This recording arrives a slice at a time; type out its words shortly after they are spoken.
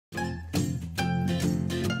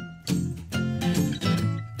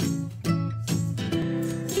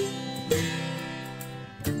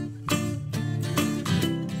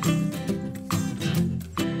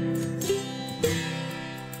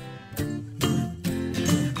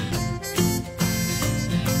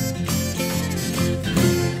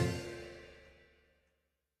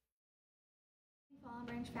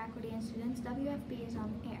faculty, and students, WFB is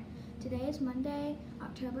on the air. Today is Monday,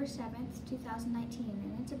 October 7th, 2019,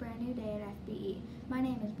 and it's a brand new day at FBE. My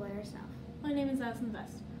name is Blair Self. My name is Addison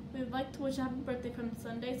Vest. We would like to wish a happy birthday from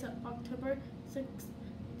Sunday, so October 6th,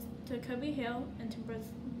 to Kobe Hale and Timber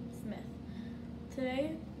Smith.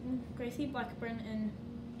 Today, Gracie Blackburn and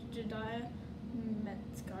Jediah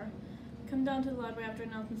Metzgar come down to the library after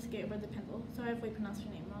announcing to skateboard the Pendle. Sorry if we pronounced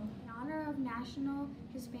your name wrong. In honor of National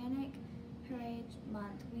Hispanic Heritage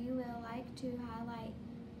Month, we will like to highlight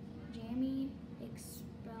Jamie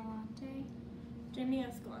Escalante. Jamie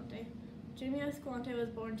Escalante. Jamie Escalante was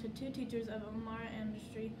born to two teachers of Amara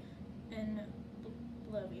Industry in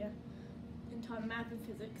Bolivia and taught math and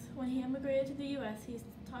physics. When he immigrated to the U.S., he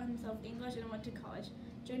taught himself English and went to college.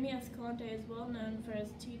 Jamie Escalante is well known for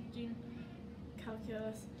his teaching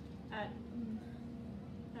calculus at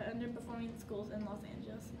underperforming schools in Los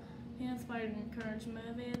Angeles. He inspired and encouraged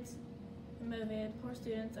motivated poor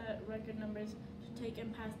students at record numbers to take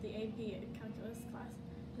and pass the AP calculus class,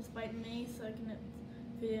 despite many students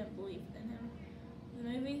who didn't believe in him. The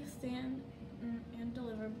movie Stand and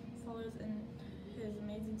Deliver follows in his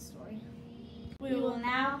amazing story. We will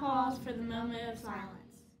now pause for the moment of silence.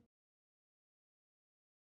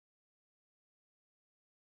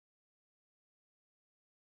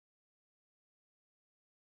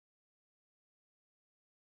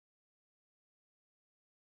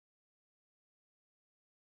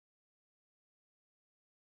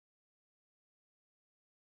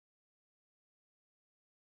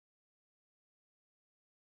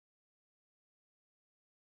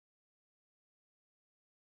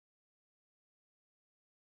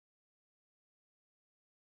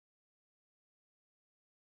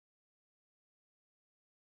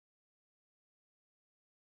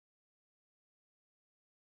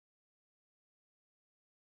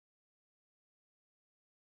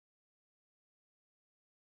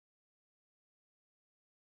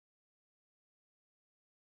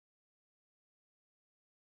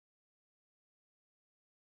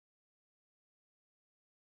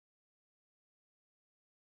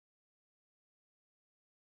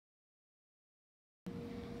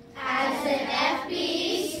 As an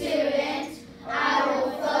FBE student, I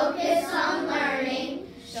will focus on learning,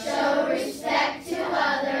 show respect to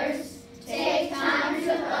others, take time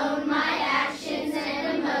to own my actions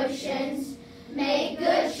and emotions, make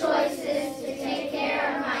good choices to take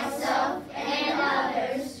care of myself and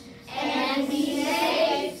others, and be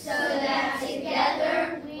safe so that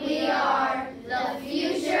together we are the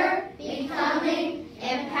future, becoming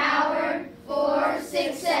empowered for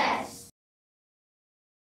success.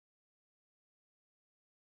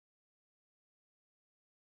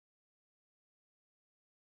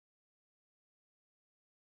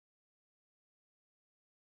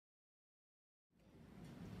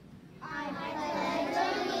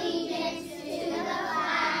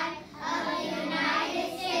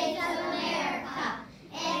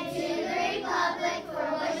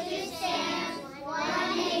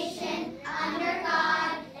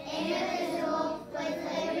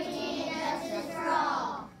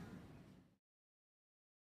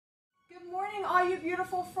 All you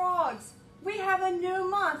beautiful frogs. We have a new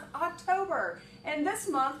month, October, and this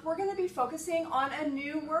month we're going to be focusing on a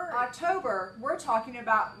new word. October, we're talking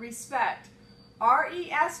about respect.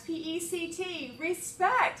 R-E-S-P-E-C-T,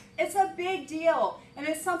 respect. It's a big deal, and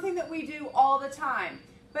it's something that we do all the time.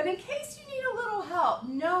 But in case you need a little help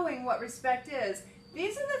knowing what respect is,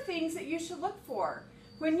 these are the things that you should look for.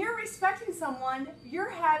 When you're respecting someone, you're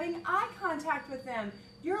having eye contact with them.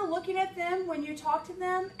 You're looking at them when you talk to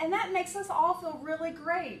them, and that makes us all feel really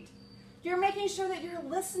great. You're making sure that you're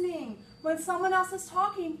listening when someone else is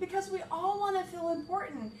talking, because we all want to feel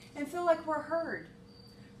important and feel like we're heard.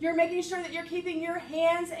 You're making sure that you're keeping your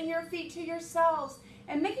hands and your feet to yourselves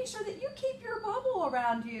and making sure that you keep your bubble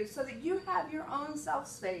around you so that you have your own self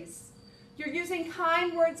space. You're using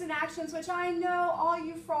kind words and actions, which I know all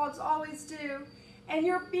you frogs always do, and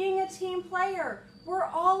you're being a team player. We're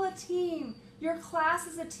all a team. Your class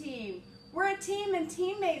is a team. We're a team, and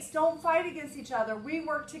teammates don't fight against each other. We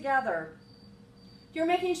work together. You're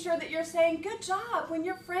making sure that you're saying good job when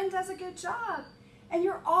your friend does a good job. And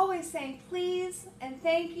you're always saying please and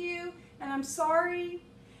thank you and I'm sorry.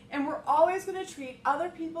 And we're always going to treat other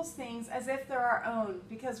people's things as if they're our own,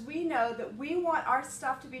 because we know that we want our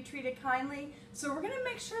stuff to be treated kindly, so we're going to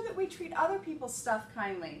make sure that we treat other people's stuff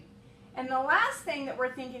kindly. And the last thing that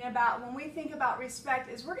we're thinking about when we think about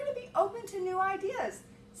respect is we're going to be open to new ideas.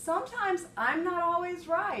 Sometimes I'm not always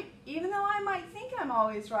right. Even though I might think I'm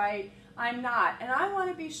always right, I'm not. And I want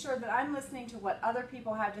to be sure that I'm listening to what other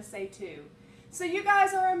people have to say too. So you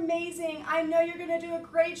guys are amazing. I know you're going to do a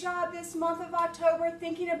great job this month of October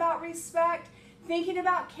thinking about respect, thinking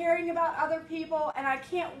about caring about other people, and I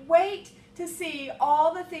can't wait to see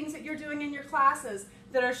all the things that you're doing in your classes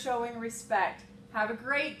that are showing respect. Have a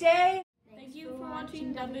great day. Thank you for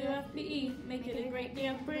watching WFPE. Make it a great day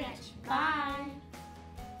of branch. Bye.